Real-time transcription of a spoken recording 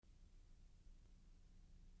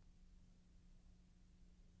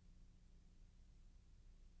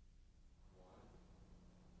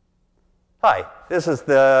Hi, this is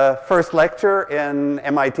the first lecture in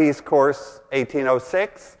MIT's course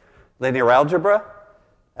 1806, Linear Algebra,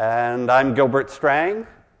 and I'm Gilbert Strang.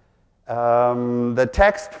 The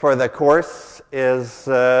text for the course is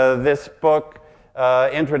this book,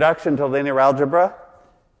 Introduction to Linear Algebra,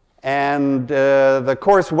 and the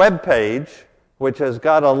course webpage, which has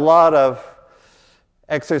got a lot of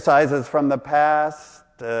exercises from the past,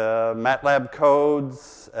 MATLAB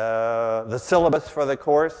codes, the syllabus for the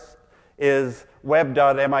course, is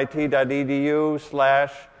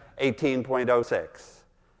web.mit.edu/18.06.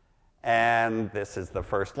 And this is the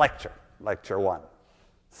first lecture, lecture 1.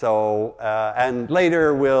 So, and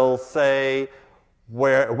later we'll say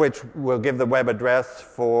which will give the web address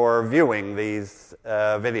for viewing these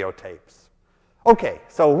videotapes. Okay,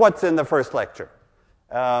 so what's in the first lecture?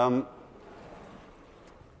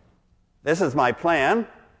 This is my plan.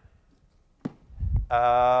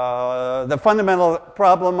 The fundamental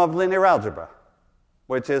problem of linear algebra,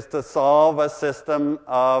 which is to solve a system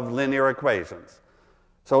of linear equations.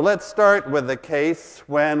 So let's start with the case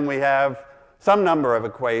when we have some number of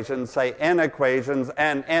equations, say n equations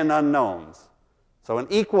and n unknowns. So an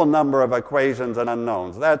equal number of equations and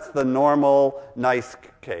unknowns. That's the normal, nice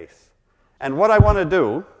case. And what I want to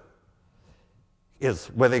do is,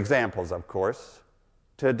 with examples, of course,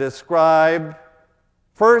 to describe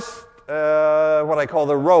first what I call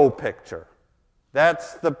the row picture.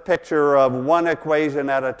 That's the picture of one equation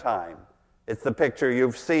at a time. It's the picture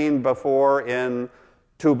you've seen before in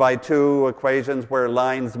 2x2 equations where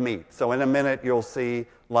lines meet. So in a minute you'll see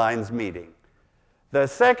lines meeting. The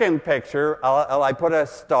second picture, I put a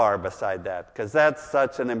star beside that because that's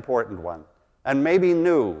such an important one. And maybe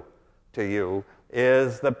new to you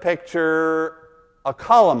is the picture a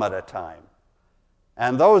column at a time.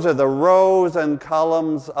 And those are the rows and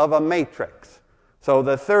columns of a matrix. So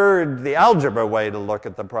the third, the algebra way to look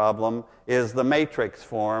at the problem is the matrix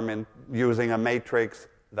form in using a matrix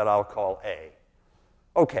that I'll call A.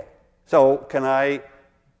 Okay, so can I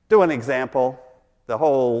do an example? The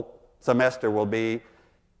whole semester will be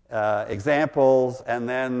examples and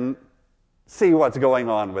then see what's going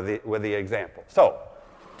on with the example. So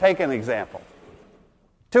take an example.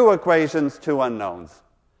 2 equations, 2 unknowns.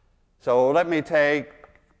 So let me take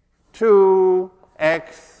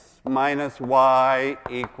 2x minus y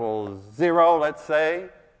equals 0, let's say,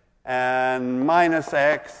 and minus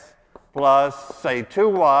x plus, say,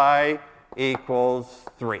 2y equals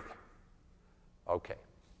 3. Okay.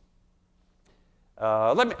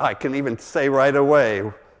 I can even say right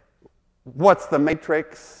away, what's the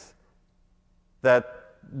matrix what's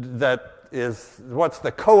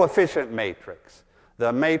the coefficient matrix?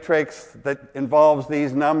 The matrix that involves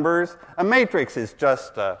these numbers. A matrix is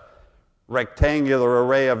just a rectangular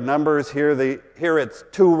array of numbers. Here it's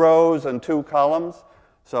 2 rows and 2 columns.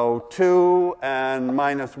 So 2 and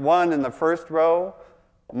minus 1 in the first row,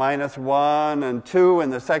 minus 1 and 2 in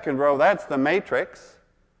the second row. That's the matrix.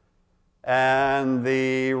 And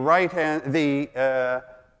the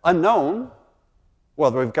unknown,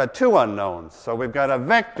 well, we've got 2 unknowns. So we've got a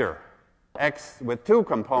vector, x with 2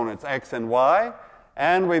 components, x and y.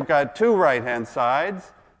 And we've got 2 right-hand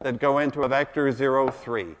sides that go into a vector 0,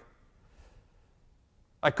 3.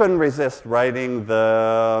 I couldn't resist writing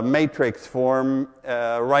the matrix form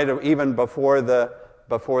even before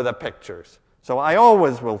the pictures. So I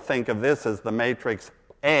always will think of this as the matrix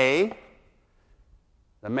A,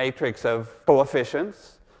 the matrix of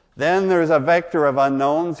coefficients. Then there's a vector of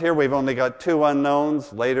unknowns. Here we've only got 2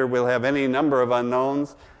 unknowns. Later we'll have any number of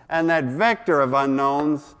unknowns. And that vector of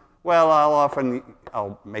unknowns, well,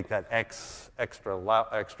 I'll make that X extra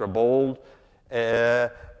bold.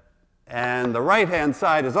 And the right-hand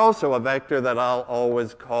side is also a vector that I'll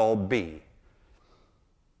always call B.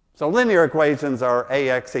 So linear equations are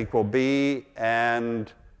AX equal B,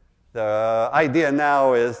 and the idea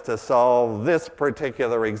now is to solve this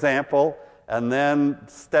particular example and then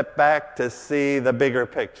step back to see the bigger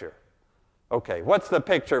picture. Okay, what's the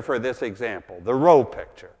picture for this example? The row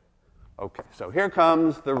picture. Okay, so here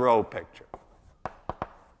comes the row picture.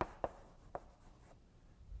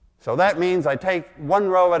 So that means I take 1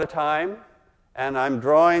 row at a time, and I'm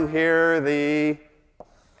drawing here the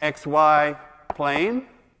xy plane,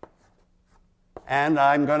 and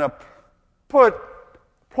I'm going to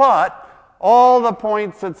plot all the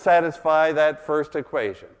points that satisfy that first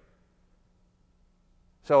equation.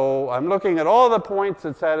 So I'm looking at all the points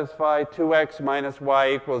that satisfy 2x minus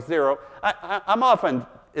y equals 0.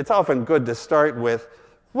 It's often good to start with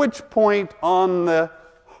which point on the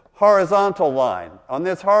horizontal line. On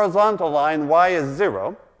this horizontal line, y is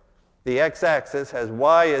 0. The x-axis has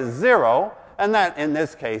y is 0, and that, in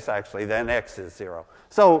this case, actually, then x is 0.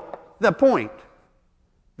 So the point,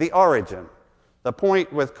 the origin, the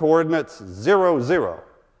point with coordinates 0, 0,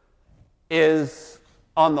 is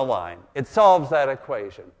on the line. It solves that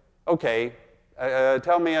equation. Okay,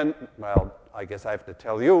 tell me, well, I guess I have to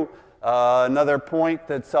tell you, another point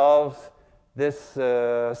that solves this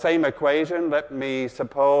same equation. Let me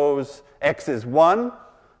suppose x is 1,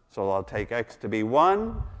 so I'll take x to be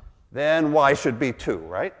 1. Then y should be 2,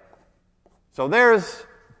 right? So there's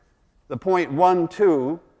the point 1,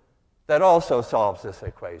 2 that also solves this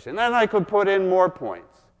equation. And I could put in more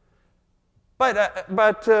points. But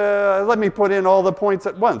let me put in all the points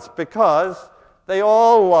at once, because they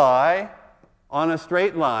all lie on a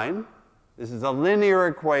straight line. This is a linear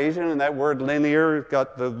equation, and that word linear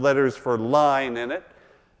got the letters for line in it.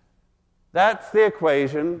 That's the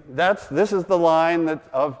equation. This is the line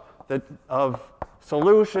of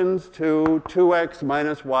solutions to 2x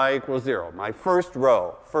minus y equals 0, my first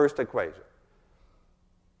row, first equation.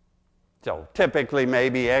 So typically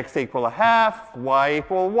maybe x equal 1/2, y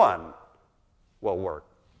equal 1 will work.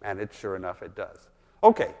 And sure enough, it does.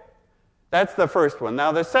 Okay, that's the first one.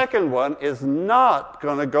 Now the second one is not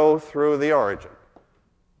going to go through the origin.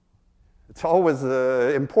 It's always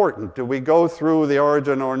important. Do we go through the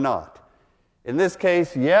origin or not? In this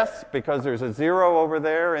case, yes, because there's a 0 over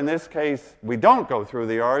there. In this case, we don't go through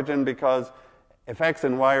the origin because if x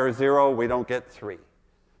and y are 0, we don't get 3.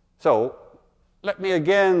 So let me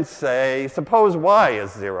again say, suppose y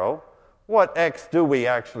is 0. What x do we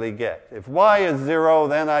actually get? If y is 0,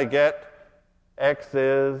 then I get x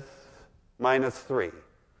is minus 3.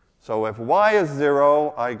 So if y is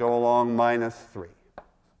 0, I go along minus 3.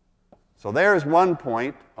 So there's one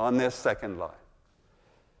point on this second line.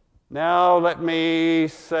 Now let me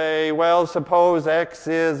say, well, suppose x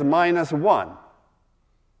is minus 1.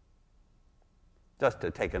 Just to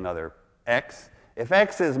take another x. If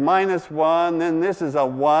x is minus 1, then this is a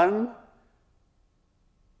 1.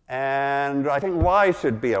 And I think y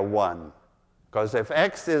should be a 1. Because if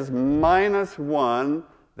x is minus 1,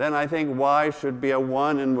 then I think y should be a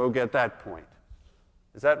 1, and we'll get that point.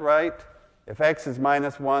 Is that right? If x is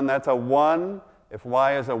minus 1, that's a 1. If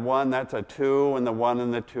y is a 1, that's a 2, and the 1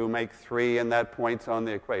 and the 2 make 3, and that point's on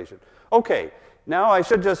the equation. Okay, now I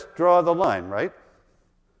should just draw the line, right?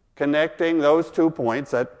 Connecting those 2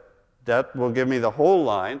 points, that will give me the whole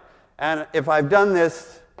line. And if I've done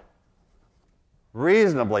this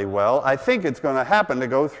reasonably well, I think it's going to happen to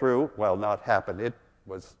go through, well, not happen, it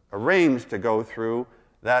was arranged to go through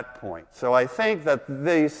that point. So I think that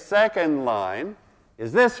the second line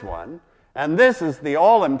is this one, and this is the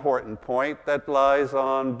all-important point that lies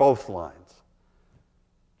on both lines.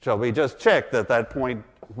 Shall we just check that that point,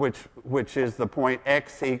 which is the point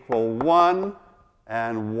x equal 1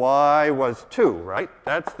 and y was 2, right?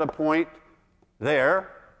 That's the point there,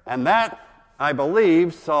 and that, I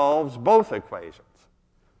believe, solves both equations.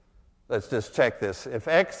 Let's just check this. If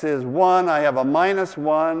x is 1, I have a minus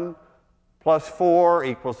 1 plus 4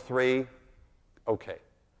 equals 3. Okay.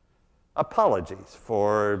 Apologies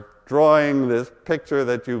for drawing this picture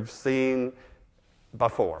that you've seen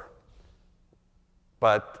before.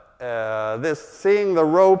 But seeing the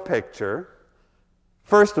row picture,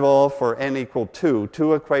 first of all, for n equal 2,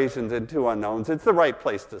 2 equations and 2 unknowns, it's the right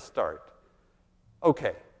place to start.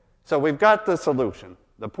 Okay, so we've got the solution,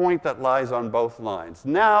 the point that lies on both lines.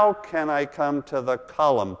 Now can I come to the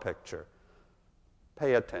column picture?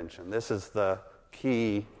 Pay attention. This is the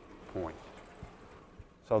key point.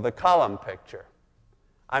 So the column picture.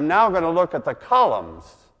 I'm now going to look at the columns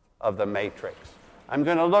of the matrix. I'm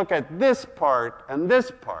going to look at this part and this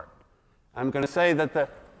part. I'm going to say that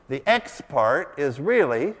the x part is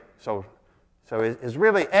really, is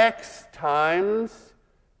really x times,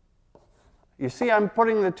 you see I'm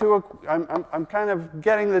putting the two, I'm kind of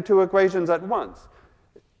getting the 2 equations at once.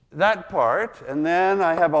 That part, and then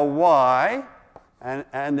I have a y,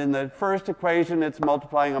 and in the first equation it's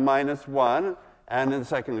multiplying a minus 1, and in the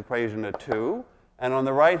second equation a 2, and on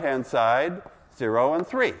the right-hand side, 0 and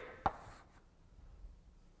 3.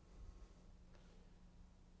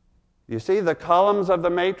 You see the columns of the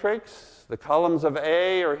matrix? The columns of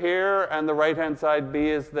A are here, and the right-hand side B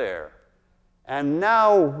is there. And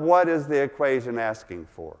now what is the equation asking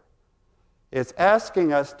for? It's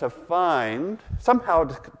asking us to find, somehow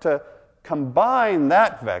to combine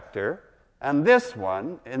that vector and this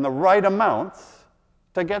one in the right amounts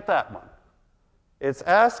to get that one. It's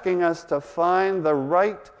asking us to find the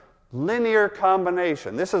right linear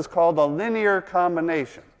combination. This is called a linear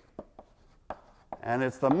combination. And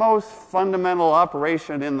it's the most fundamental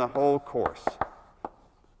operation in the whole course.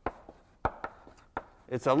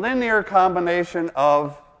 It's a linear combination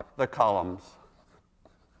of the columns.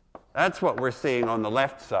 That's what we're seeing on the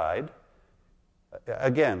left side.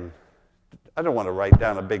 Again, I don't want to write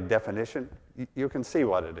down a big definition. You can see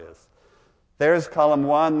what it is. There's column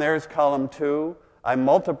 1, there's column 2. I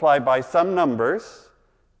multiply by some numbers,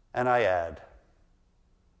 and I add.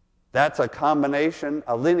 That's a combination,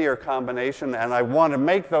 a linear combination, and I want to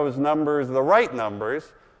make those numbers the right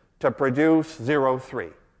numbers to produce 0, 3.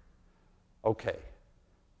 Okay.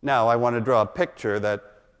 Now I want to draw a picture that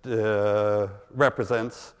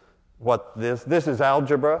represents what this is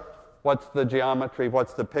algebra. What's the geometry?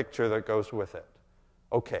 What's the picture that goes with it?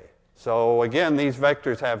 Okay. So again, these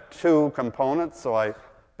vectors have 2 components, so I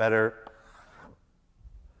better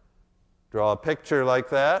draw a picture like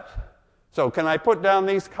that. So can I put down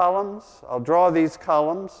these columns? I'll draw these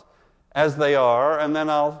columns as they are, and then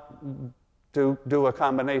I'll do a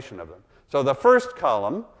combination of them. So the first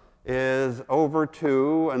column is over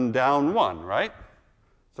 2 and down 1, right?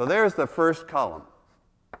 So there's the first column.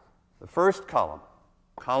 The first column,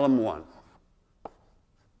 column 1.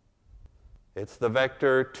 It's the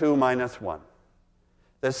vector 2 minus 1.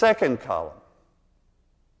 The second column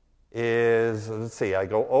is, let's see, I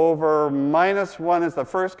go over minus 1 is the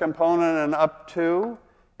first component and up 2.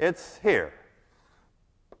 It's here.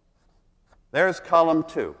 There's column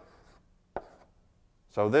 2.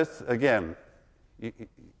 So this, again,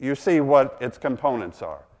 you see what its components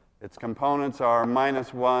are. Its components are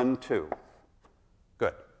minus 1, 2.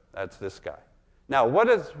 Good. That's this guy. Now,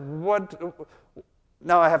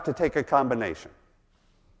 now I have to take a combination.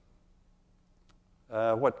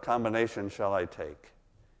 What combination shall I take?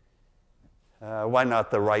 Why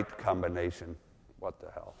not the right combination? What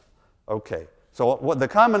the hell? Okay. So the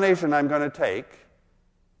combination I'm going to take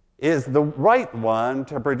is the right one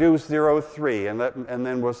to produce 0, 3, and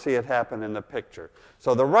then we'll see it happen in the picture.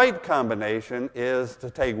 So the right combination is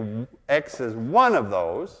to take x as one of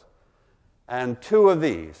those and 2 of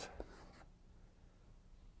these.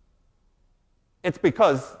 It's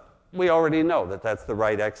because we already know that that's the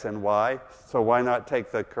right x and y, so why not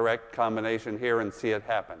take the correct combination here and see it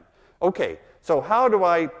happen? Okay, so how do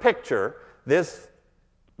I picture this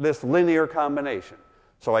linear combination?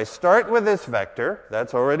 So I start with this vector.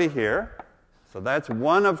 That's already here. So that's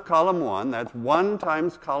 1 of column 1. That's 1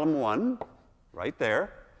 times column 1, right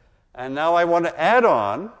there. And now I want to add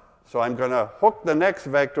on. So I'm going to hook the next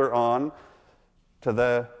vector on to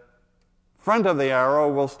the front of the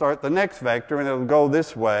arrow. We'll start the next vector, and it'll go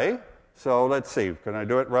this way. So let's see. Can I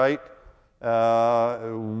do it right?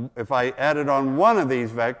 If I added on one of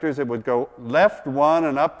these vectors, it would go left 1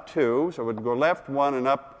 and up 2. So it would go left 1 and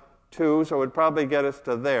up 2, so it would probably get us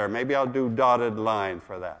to there. Maybe I'll do dotted line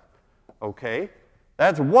for that. Okay?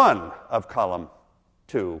 That's 1 of column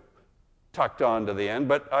 2 tucked on to the end,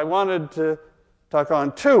 but I wanted to tuck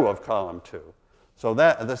on 2 of column 2. So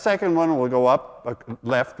that the second one will go up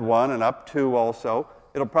left 1 and up 2 also.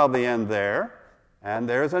 It'll probably end there. And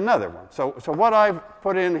there's another one. So what I've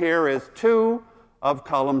put in here is 2 of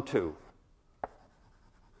column 2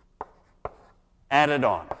 added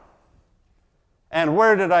on. And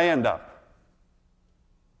where did I end up?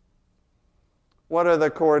 What are the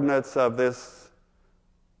coordinates of this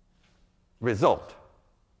result?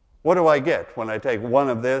 What do I get when I take 1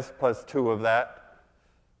 of this plus 2 of that?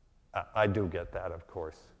 I do get that, of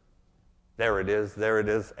course. There it is. There it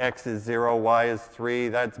is. X is 0, y is 3.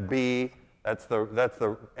 That's B. That's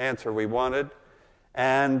the answer we wanted.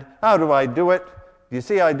 And how do I do it? You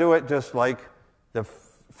see, I do it just like the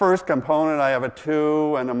first component. I have a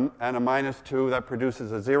 2 and a minus 2. That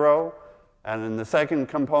produces a 0. And in the second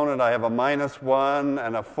component, I have a minus 1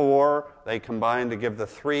 and a 4. They combine to give the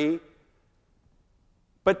 3.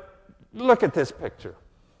 But look at this picture.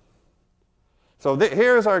 So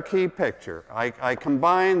here's our key picture. I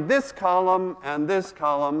combine this column and this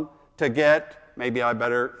column to get, maybe I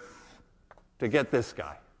better, to get this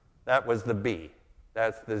guy. That was the B.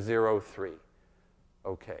 That's the 0, 3.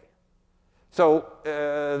 Okay. So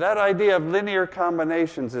that idea of linear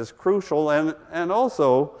combinations is crucial. And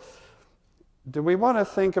also, do we want to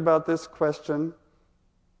think about this question?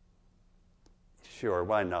 Sure,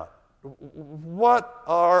 why not? What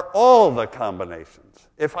are all the combinations?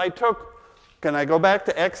 If I took, can I go back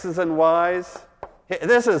to x's and y's?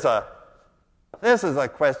 This is a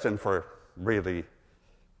question for really,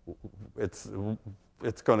 it's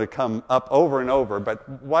going to come up over and over, but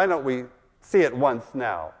why don't we see it once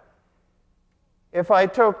now? If I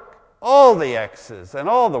took all the x's and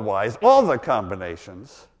all the y's, all the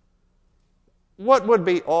combinations, what would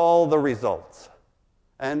be all the results?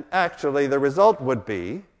 And actually, the result would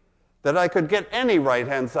be that I could get any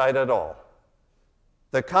right-hand side at all.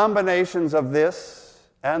 The combinations of this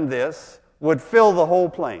and this would fill the whole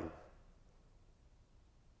plane.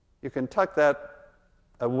 You can tuck that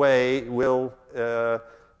away. We'll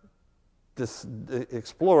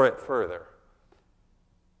explore it further.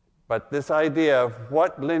 But this idea of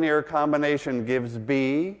what linear combination gives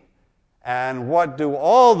B, and what do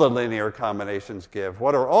all the linear combinations give?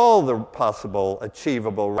 What are all the possible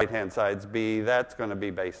achievable right-hand sides be? That's going to be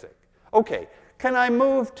basic. Okay, can I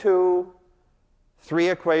move to 3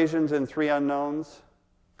 equations and 3 unknowns?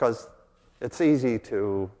 Because it's easy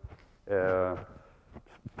to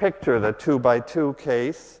picture the 2 by 2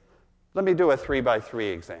 case. Let me do a 3 by 3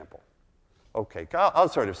 example. Okay, I'll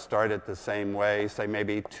sort of start it the same way, say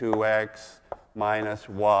maybe 2x minus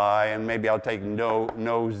y, and maybe I'll take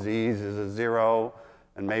no z's as a 0,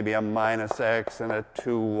 and maybe a minus x and a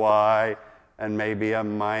 2y, and maybe a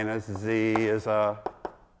minus z is a,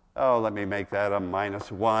 let me make that a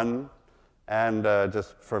minus 1. And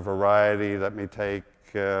just for variety, let me take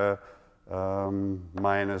minus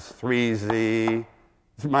 3z,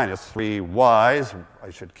 minus 3y's. I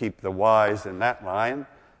should keep the y's in that line.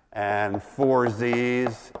 And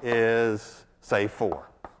 4z's is, say, 4.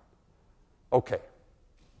 Okay.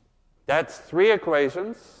 That's 3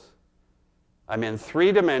 equations. I'm in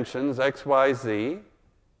 3 dimensions, x, y, z.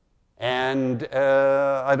 And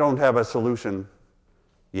I don't have a solution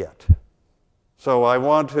yet. So I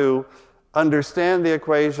want to understand the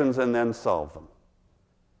equations and then solve them.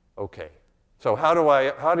 Okay. So how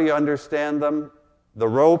do you understand them? The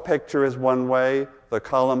row picture is one way. The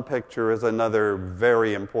column picture is another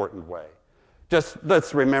very important way. Just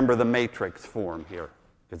let's remember the matrix form here,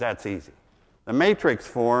 because that's easy. The matrix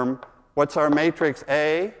form, what's our matrix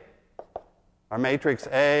A? Our matrix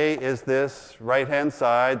A is this right-hand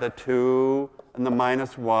side, the 2 and the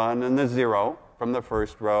minus 1 and the 0 from the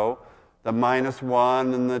first row, the minus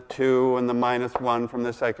 1 and the 2 and the minus 1 from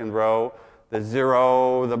the second row, the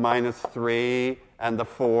 0, the minus 3, and the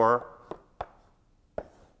 4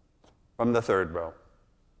 from the third row.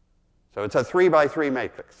 So it's a 3 by 3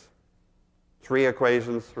 matrix. 3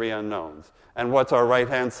 equations, 3 unknowns. And what's our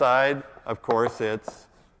right-hand side? Of course, it's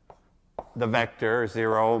the vector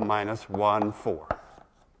 0, minus 1, 4.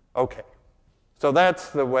 Okay. So that's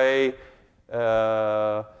the way,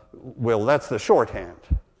 that's the shorthand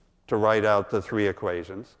to write out the 3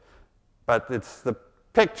 equations. But it's the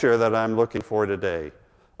picture that I'm looking for today.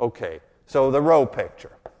 Okay. So the row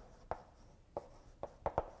picture.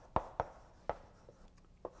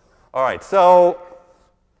 All right, so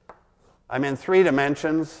I'm in 3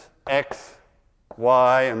 dimensions, x,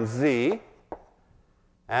 y, and z.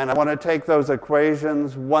 And I want to take those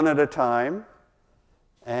equations one at a time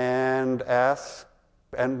and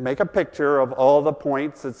make a picture of all the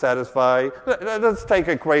points that satisfy. Let's take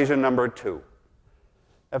equation number 2.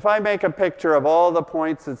 If I make a picture of all the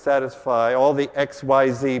points that satisfy, all the x, y,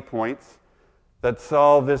 z points that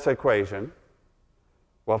solve this equation,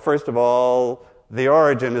 well, first of all, the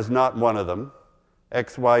origin is not one of them.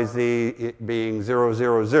 X, Y, Z being 0,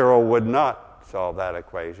 0, 0 would not solve that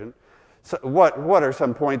equation. So what are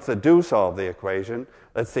some points that do solve the equation?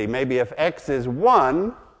 Let's see, maybe if x is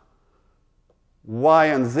 1, y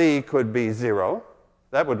and z could be 0.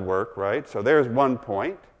 That would work, right? So there's 1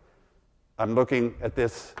 point. I'm looking at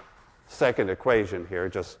this second equation here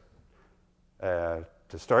just to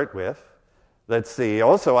start with. Let's see,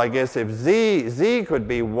 also I guess if z could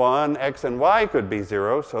be 1, x and y could be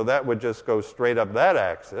 0, so that would just go straight up that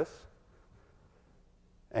axis.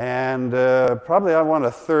 And probably I want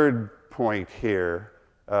a third point here.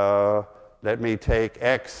 Let me take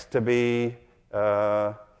x to be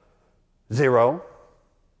 0.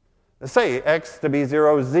 Let's say x to be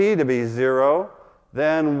 0, z to be 0,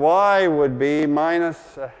 then y would be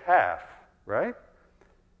minus a half, right?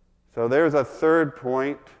 So there's a third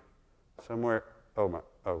point. Somewhere,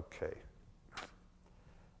 okay.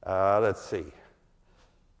 Let's see.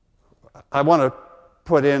 I want to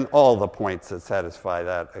put in all the points that satisfy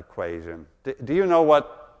that equation. Do you know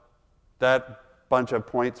what that bunch of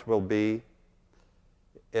points will be?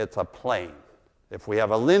 It's a plane. If we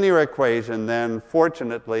have a linear equation, then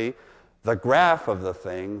fortunately, the graph of the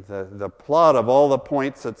thing, the plot of all the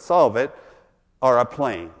points that solve it, are a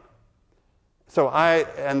plane. So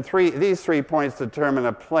these 3 points determine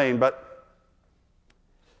a plane, but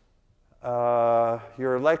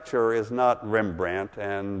your lecture is not Rembrandt,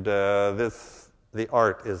 and the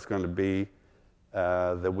art is going to be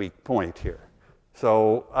the weak point here.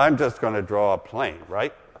 So I'm just going to draw a plane,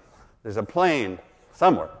 right? There's a plane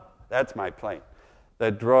somewhere. That's my plane.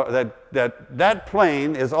 That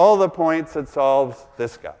plane is all the points that solves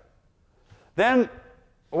this guy. Then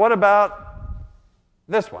what about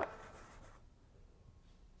this one?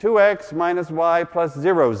 2x minus y plus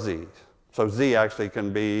 0z. So z actually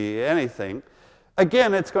can be anything.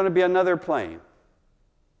 Again, it's going to be another plane.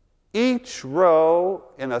 Each row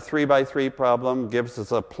in a 3 by 3 problem gives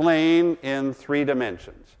us a plane in 3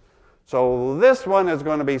 dimensions. So this one is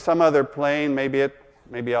going to be some other plane.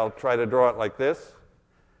 Maybe I'll try to draw it like this.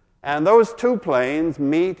 And those two planes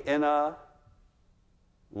meet in a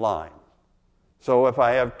line. So if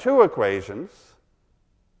I have two equations,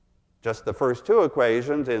 just the first two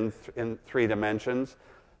equations in 3 dimensions,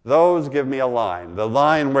 those give me a line, the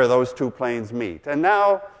line where those two planes meet. And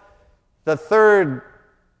now the third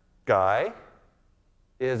guy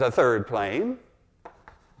is a third plane,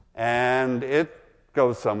 and it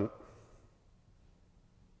goes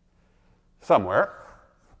somewhere.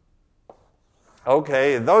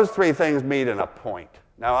 Okay, those 3 things meet in a point.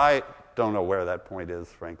 Now, I don't know where that point is,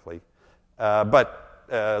 frankly, but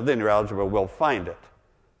linear algebra will find it.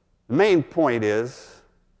 The main point is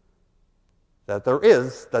that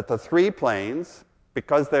the 3 planes,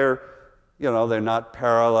 because they're not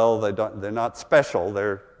parallel, they're not special,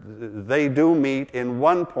 they do meet in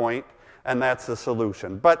one point, and that's the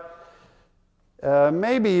solution. But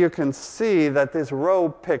maybe you can see that this row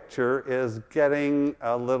picture is getting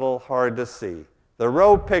a little hard to see. The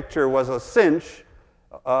row picture was a cinch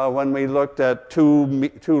when we looked at two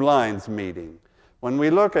lines meeting. When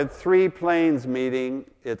we look at 3 planes meeting,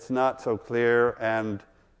 it's not so clear, and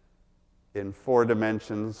in 4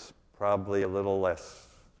 dimensions, probably a little less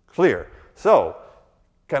clear. So,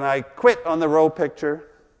 can I quit on the row picture?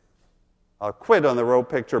 I'll quit on the row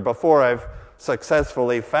picture before I've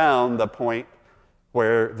successfully found the point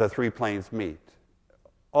where the 3 planes meet.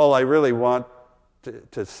 All I really want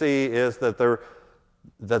to see is that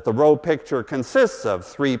the row picture consists of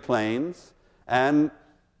 3 planes, and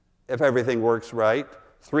if everything works right,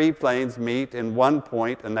 3 planes meet in one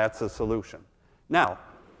point, and that's a solution. Now,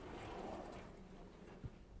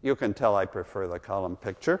 you can tell I prefer the column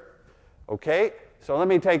picture. Okay, so let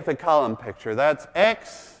me take the column picture. That's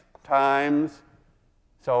x times,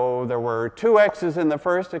 so there were 2 x's in the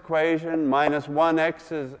first equation, minus 1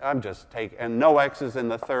 x's, and no x's in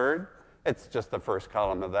the third. It's just the first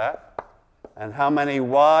column of that. And how many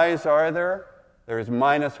y's are there? There's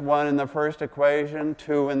minus 1 in the first equation,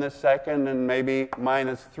 2 in the second, and maybe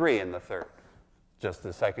minus 3 in the third. Just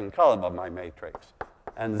the second column of my matrix.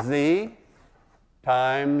 And z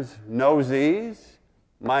times no z's,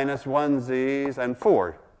 minus 1 z's, and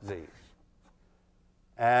 4 z's.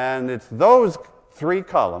 And it's those 3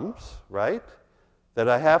 columns, right, that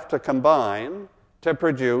I have to combine to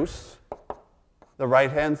produce the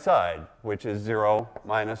right-hand side, which is 0,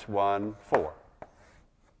 minus 1, 4.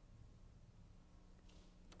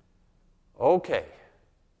 Okay.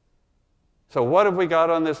 So what have we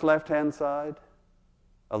got on this left-hand side?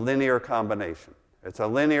 A linear combination. It's a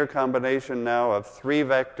linear combination now of 3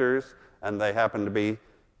 vectors, and they happen to be,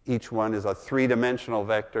 each one is a 3-dimensional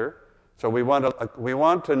vector. So we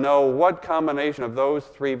want to know what combination of those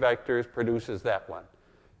 3 vectors produces that one.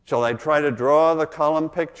 Shall I try to draw the column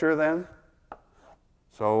picture then?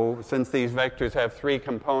 So since these vectors have 3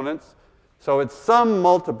 components, so it's some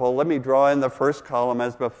multiple. Let me draw in the first column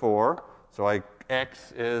as before. So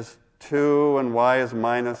x is 2 and y is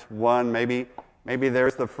minus 1. Maybe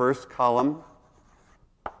there's the first column.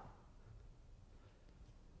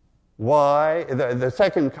 Y, the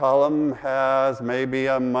second column has maybe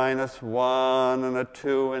a minus 1 and a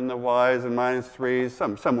 2 in the y's and minus 3's,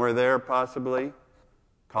 somewhere there possibly,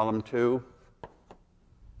 column 2.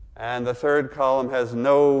 And the third column has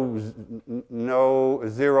no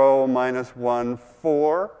 0, minus 1,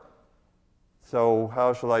 4. So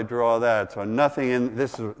how shall I draw that? So nothing in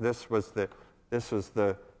this was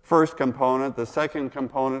the first component. The second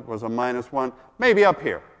component was a minus 1, maybe up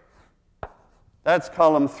here. That's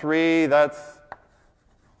column 3. That's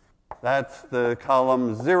the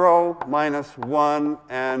column 0, minus 1,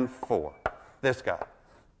 and 4. This guy.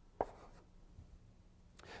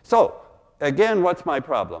 So again, what's my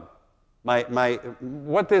problem?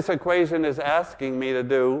 What this equation is asking me to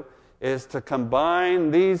do is to combine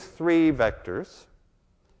these 3 vectors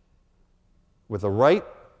with the right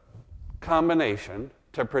combination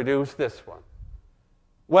to produce this one.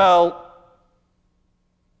 Well,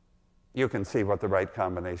 you can see what the right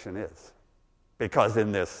combination is, because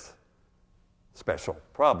in this special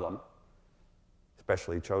problem,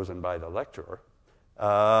 specially chosen by the lecturer,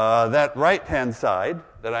 that right-hand side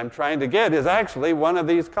that I'm trying to get is actually one of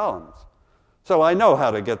these columns. So I know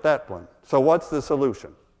how to get that one. So what's the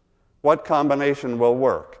solution? What combination will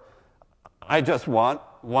work? I just want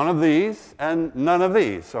one of these and none of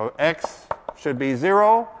these. So x should be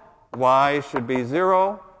 0, y should be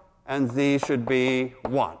 0, and z should be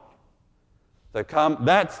 1.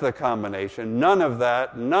 That's the combination. None of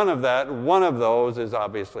that, one of those is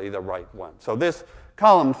obviously the right one. So this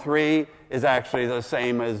column 3 is actually the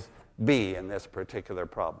same as B in this particular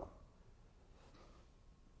problem.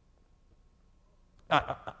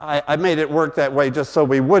 I made it work that way just so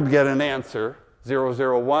we would get an answer, 0,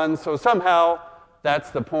 0, 1. So somehow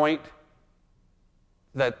that's the point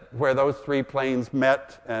where those 3 planes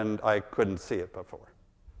met, and I couldn't see it before.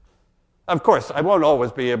 Of course, I won't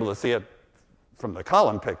always be able to see it from the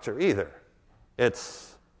column picture either.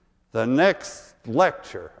 It's the next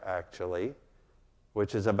lecture, actually,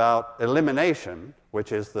 which is about elimination,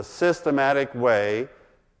 which is the systematic way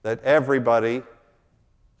that everybody,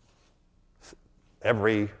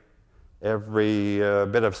 every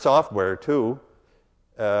bit of software too,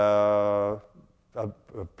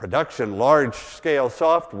 production large-scale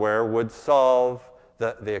software would solve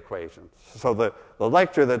the equations. So the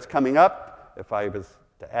lecture that's coming up, if I was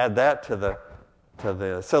to add that to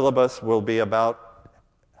the syllabus, will be about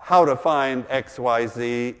how to find x, y,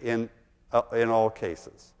 z in all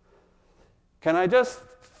cases. Can I just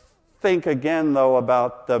think again, though,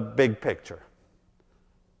 about the big picture?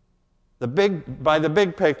 By the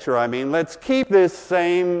big picture, I mean, let's keep this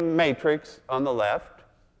same matrix on the left,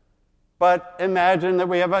 but imagine that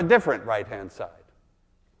we have a different right-hand side.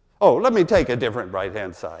 Oh, let me take a different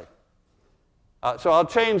right-hand side. So I'll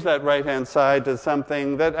change that right-hand side to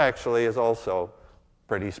something that actually is also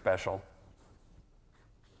pretty special.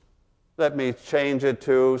 Let me change it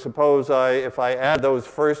to, suppose if I add those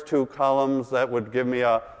first 2 columns, that would give me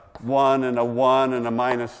a 1 and a 1 and a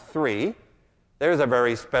 -3. There's a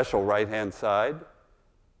very special right-hand side.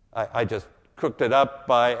 I just cooked it up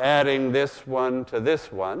by adding this one to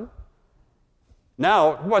this one.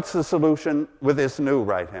 Now, what's the solution with this new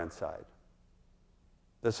right-hand side?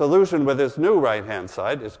 The solution with this new right-hand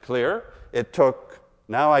side is clear.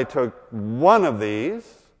 Now I took one of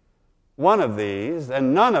these,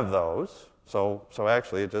 and none of those. So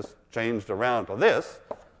actually it just changed around to this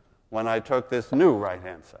when I took this new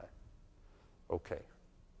right-hand side. Okay.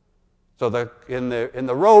 So in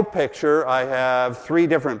the row picture, I have 3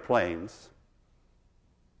 different planes.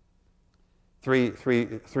 Three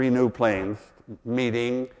new planes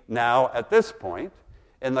meeting now at this point.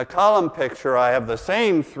 In the column picture, I have the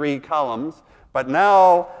same 3 columns, but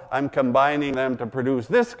now I'm combining them to produce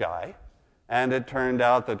this guy. And it turned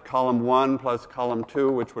out that column 1 plus column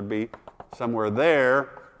 2, which would be somewhere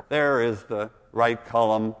there is the right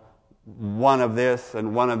column. 1 of this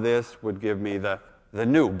and 1 of this would give me the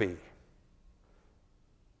new B.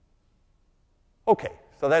 Okay,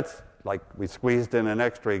 so that's like we squeezed in an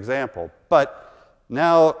extra example. But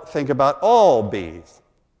now think about all B's,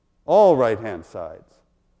 all right-hand sides.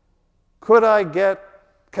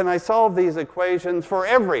 Can I solve these equations for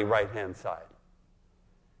every right-hand side?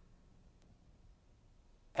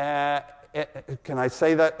 Can I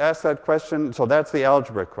ask that question? So that's the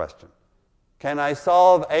algebra question. Can I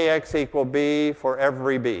solve AX equal B for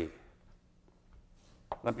every B?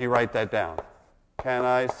 Let me write that down. Can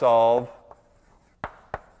I solve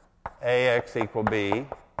AX equal B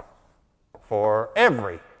for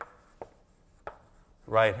every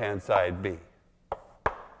right-hand side B?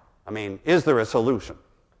 I mean, is there a solution?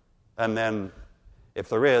 And then, if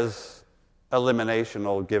there is, elimination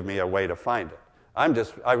will give me a way to find it.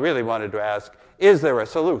 I really wanted to ask, is there a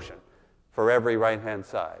solution for every right-hand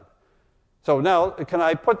side? So now, can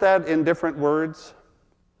I put that in different words?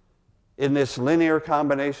 In this linear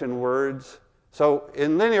combination words? So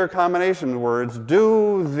in linear combination words,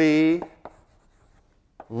 do the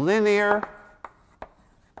linear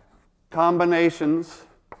combinations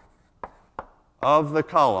of the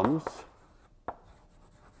columns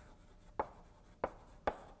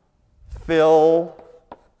fill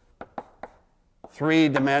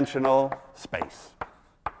 3-dimensional space?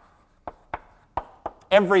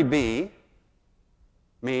 Every B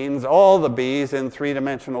means all the B's in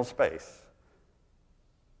 3-dimensional space.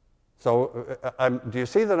 So do you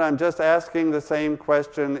see that I'm just asking the same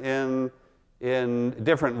question in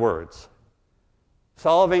different words?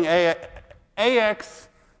 Solving AX,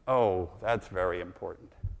 oh, that's very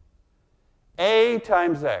important. A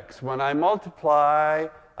times X, when I multiply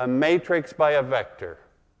a matrix by a vector,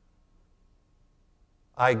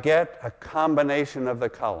 I get a combination of the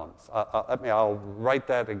columns. I'll write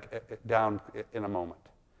that down in a moment.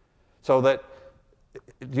 So that,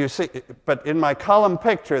 you see, but in my column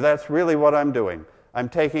picture, that's really what I'm doing. I'm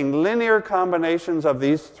taking linear combinations of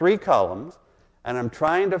these 3 columns, and I'm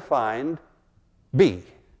trying to find B.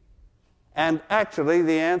 And actually,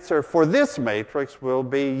 the answer for this matrix will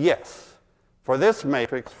be yes. For this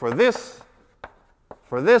matrix, for this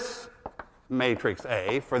matrix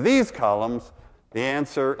A. For these columns, the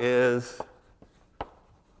answer is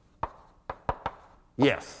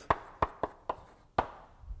yes.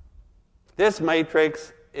 This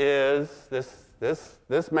matrix is,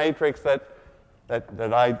 this matrix that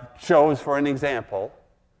I chose for an example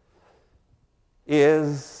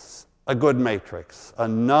is a good matrix, a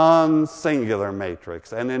non-singular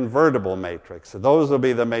matrix, an invertible matrix. So those will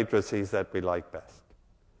be the matrices that we like best.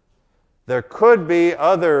 There could be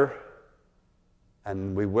other,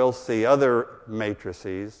 and we will see other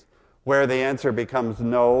matrices, where the answer becomes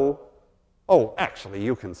no. Oh, actually,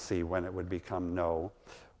 you can see when it would become no.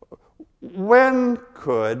 When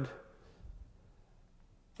could,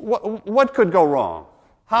 what could go wrong?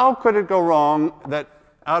 How could it go wrong that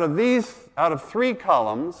out of three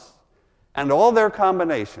columns and all their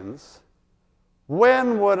combinations,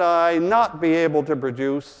 when would I not be able to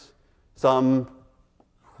produce some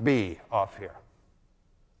B off here?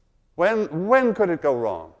 When could it go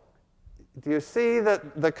wrong? Do you see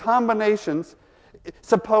that the combinations,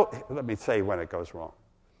 let me say when it goes wrong.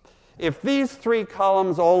 If these three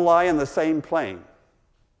columns all lie in the same plane,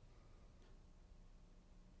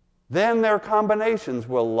 then their combinations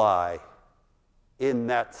will lie in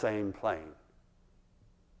that same plane.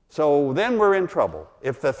 So then we're in trouble.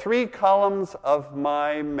 If the three columns of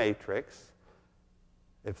my matrix,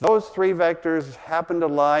 if those three vectors happen to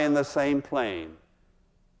lie in the same plane,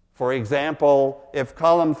 for example, if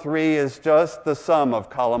column 3 is just the sum of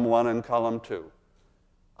column 1 and column 2,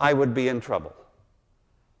 I would be in trouble.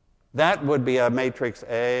 That would be a matrix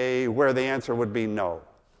A where the answer would be no.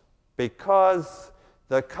 Because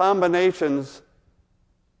the combinations,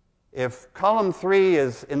 if column 3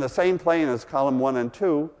 is in the same plane as column 1 and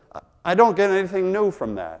 2, I don't get anything new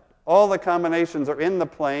from that. All the combinations are in the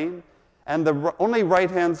plane, and the only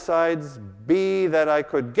right-hand sides B that I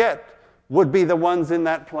could get would be the ones in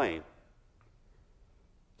that plane.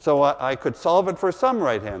 So I could solve it for some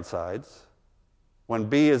right-hand sides when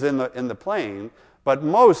B is in the plane, but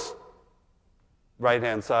most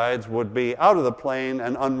right-hand sides would be out of the plane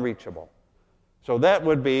and unreachable. So that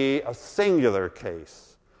would be a singular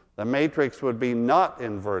case. The matrix would be not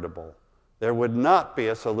invertible. There would not be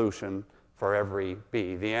a solution for every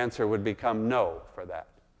B. The answer would become no for that.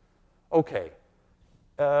 Okay.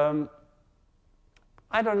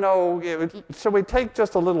 I don't know. Shall we take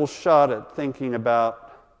just a little shot at thinking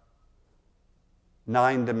about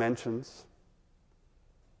 9 dimensions?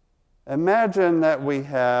 Imagine that we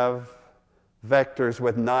have vectors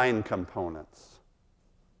with 9 components.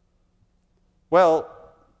 Well,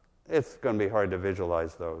 it's going to be hard to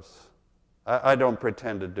visualize those. I don't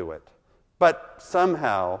pretend to do it. But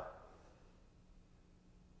somehow,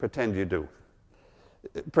 pretend you do.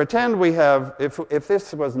 Pretend we have, if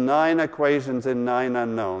this was 9 equations in 9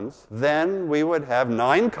 unknowns, then we would have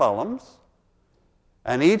 9 columns,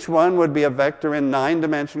 and each one would be a vector in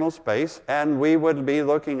 9-dimensional space, and we would be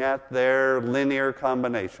looking at their linear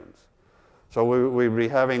combinations. So we'd be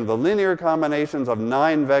having the linear combinations of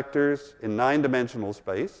 9 vectors in 9-dimensional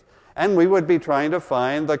space, and we would be trying to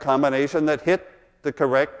find the combination that hit the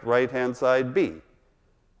correct right-hand side B.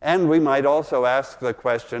 And we might also ask the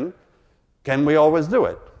question, can we always do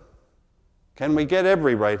it? Can we get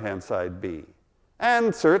every right-hand side B?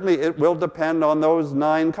 And certainly it will depend on those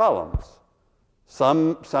 9 columns.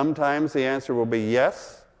 Sometimes the answer will be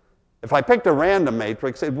yes. If I picked a random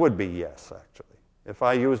matrix, it would be yes, actually. If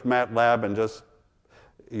I used MATLAB and just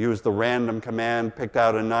used the random command, picked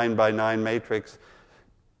out a 9x9 matrix,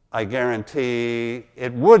 I guarantee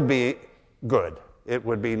it would be good. It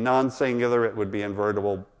would be non-singular, it would be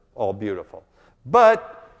invertible, all beautiful.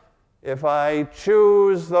 But if I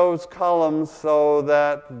choose those columns so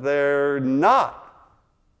that they're not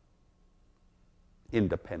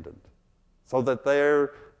independent, so that the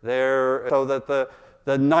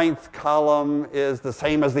 9th column is the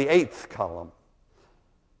same as the 8th column,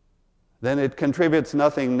 then it contributes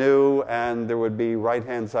nothing new, and there would be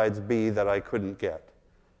right-hand sides B that I couldn't get.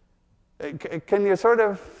 Can you sort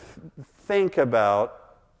of think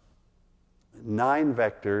about 9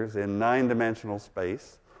 vectors in 9-dimensional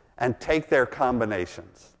space and take their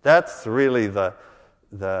combinations? That's really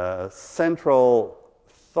the central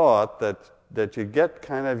thought that you get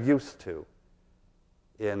kind of used to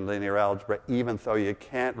in linear algebra, even though you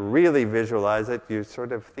can't really visualize it, you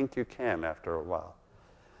sort of think you can after a while.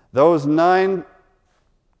 Those 9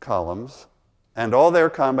 columns and all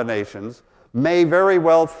their combinations may very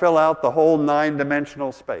well fill out the whole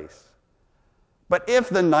 9-dimensional space. But if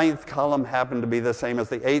the 9th column happened to be the same as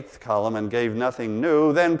the 8th column and gave nothing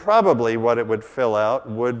new, then probably what it would fill out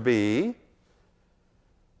would be,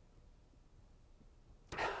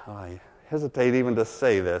 I hesitate even to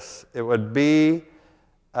say this. It would be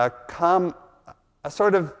a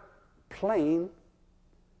sort of plane,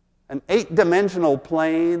 an 8-dimensional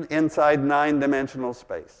plane inside 9-dimensional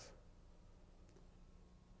space.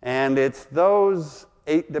 And it's those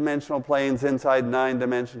 8-dimensional planes inside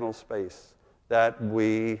 9-dimensional space that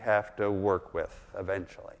we have to work with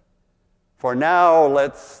eventually. For now,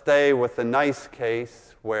 let's stay with the nice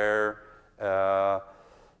case where the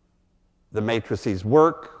matrices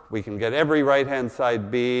work. We can get every right-hand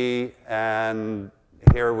side B, and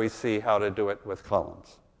here we see how to do it with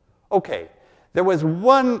columns. Okay, there was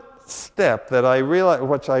one step that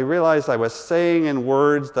which I realized I was saying in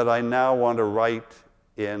words that I now want to write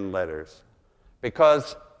in letters,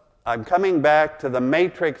 because I'm coming back to the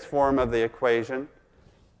matrix form of the equation.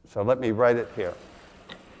 So let me write it here.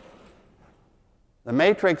 The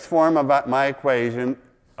matrix form of my equation,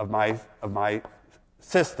 of my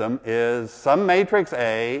system, is some matrix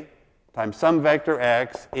A times some vector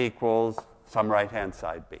x equals some right-hand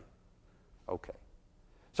side B. Okay.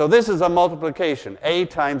 So this is a multiplication, A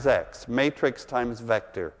times x, matrix times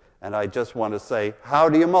vector. And I just want to say, how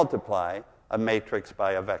do you multiply a matrix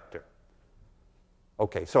by a vector?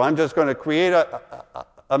 Okay, so I'm just going to create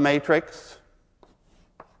a matrix.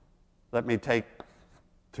 Let me take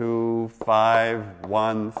 2, 5,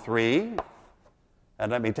 1, 3.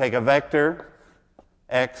 And let me take a vector,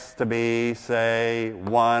 x to be, say,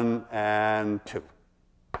 1 and 2.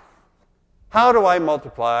 How do I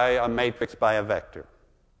multiply a matrix by a vector?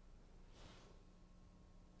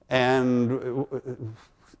 And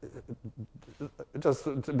just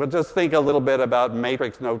think a little bit about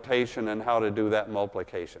matrix notation and how to do that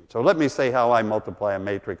multiplication. So let me say how I multiply a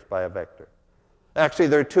matrix by a vector. Actually,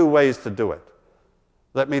 there are 2 ways to do it.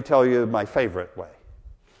 Let me tell you my favorite way.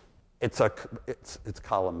 It's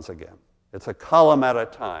columns again. It's a column at a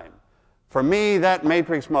time. For me, this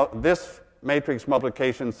matrix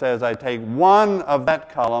multiplication says I take 1 of that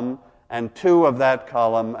column and 2 of that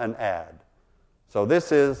column and add. So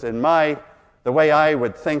this is, the way I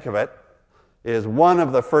would think of it, is 1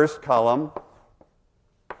 of the first column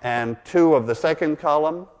and 2 of the second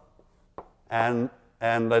column, and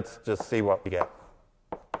let's just see what we get.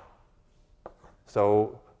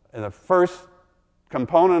 So in the first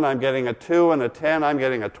component, I'm getting a 2 and a 10. I'm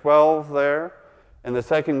getting a 12 there. In the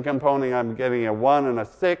second component, I'm getting a 1 and a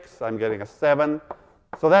 6. I'm getting a 7.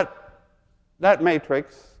 So that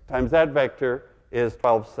matrix times that vector is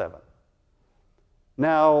 12, 7.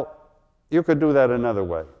 Now, you could do that another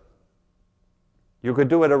way. You could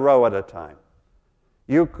do it a row at a time.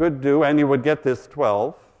 You could do, and you would get this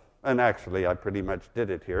 12, and actually I pretty much did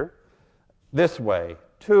it here, this way.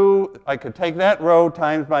 I could take that row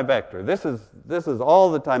times my vector. This is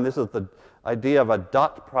all the time, this is the idea of a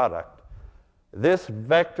dot product. This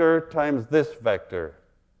vector times this vector.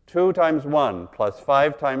 2 times 1 plus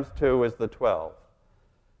 5 times 2 is the 12.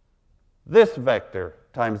 This vector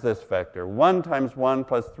times this vector. 1 times 1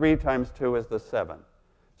 plus 3 times 2 is the 7.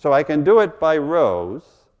 So I can do it by rows,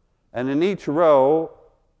 and in each row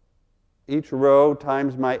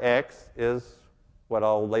times my x is what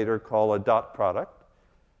I'll later call a dot product.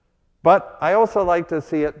 But I also like to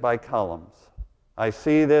see it by columns. I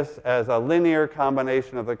see this as a linear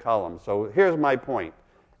combination of the columns. So here's my point.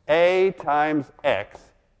 A times x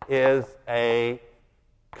is a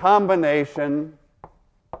combination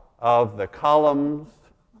of the columns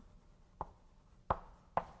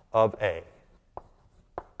of A.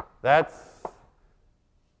 That's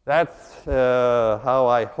how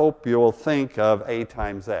I hope you'll think of A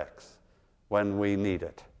times x when we need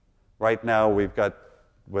it. Right now we've got,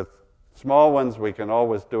 with small ones, we can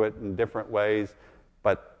always do it in different ways,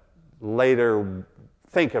 but later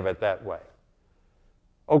think of it that way.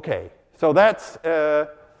 Okay, so that's the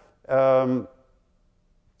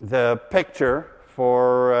picture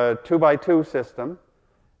for a 2x2 system.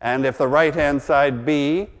 And if the right-hand side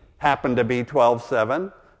B happened to be 12,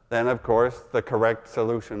 7, then of course the correct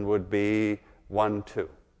solution would be 1, 2.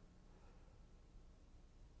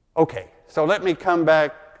 Okay, so let me come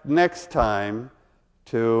back next time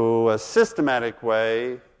to a systematic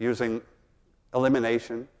way using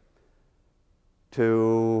elimination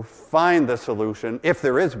to find the solution, if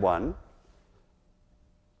there is one,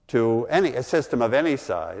 to a system of any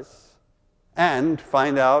size, and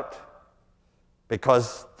find out, if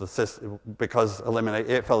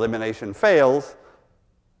elimination fails,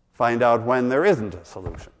 find out when there isn't a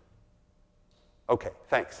solution. Okay,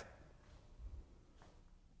 thanks.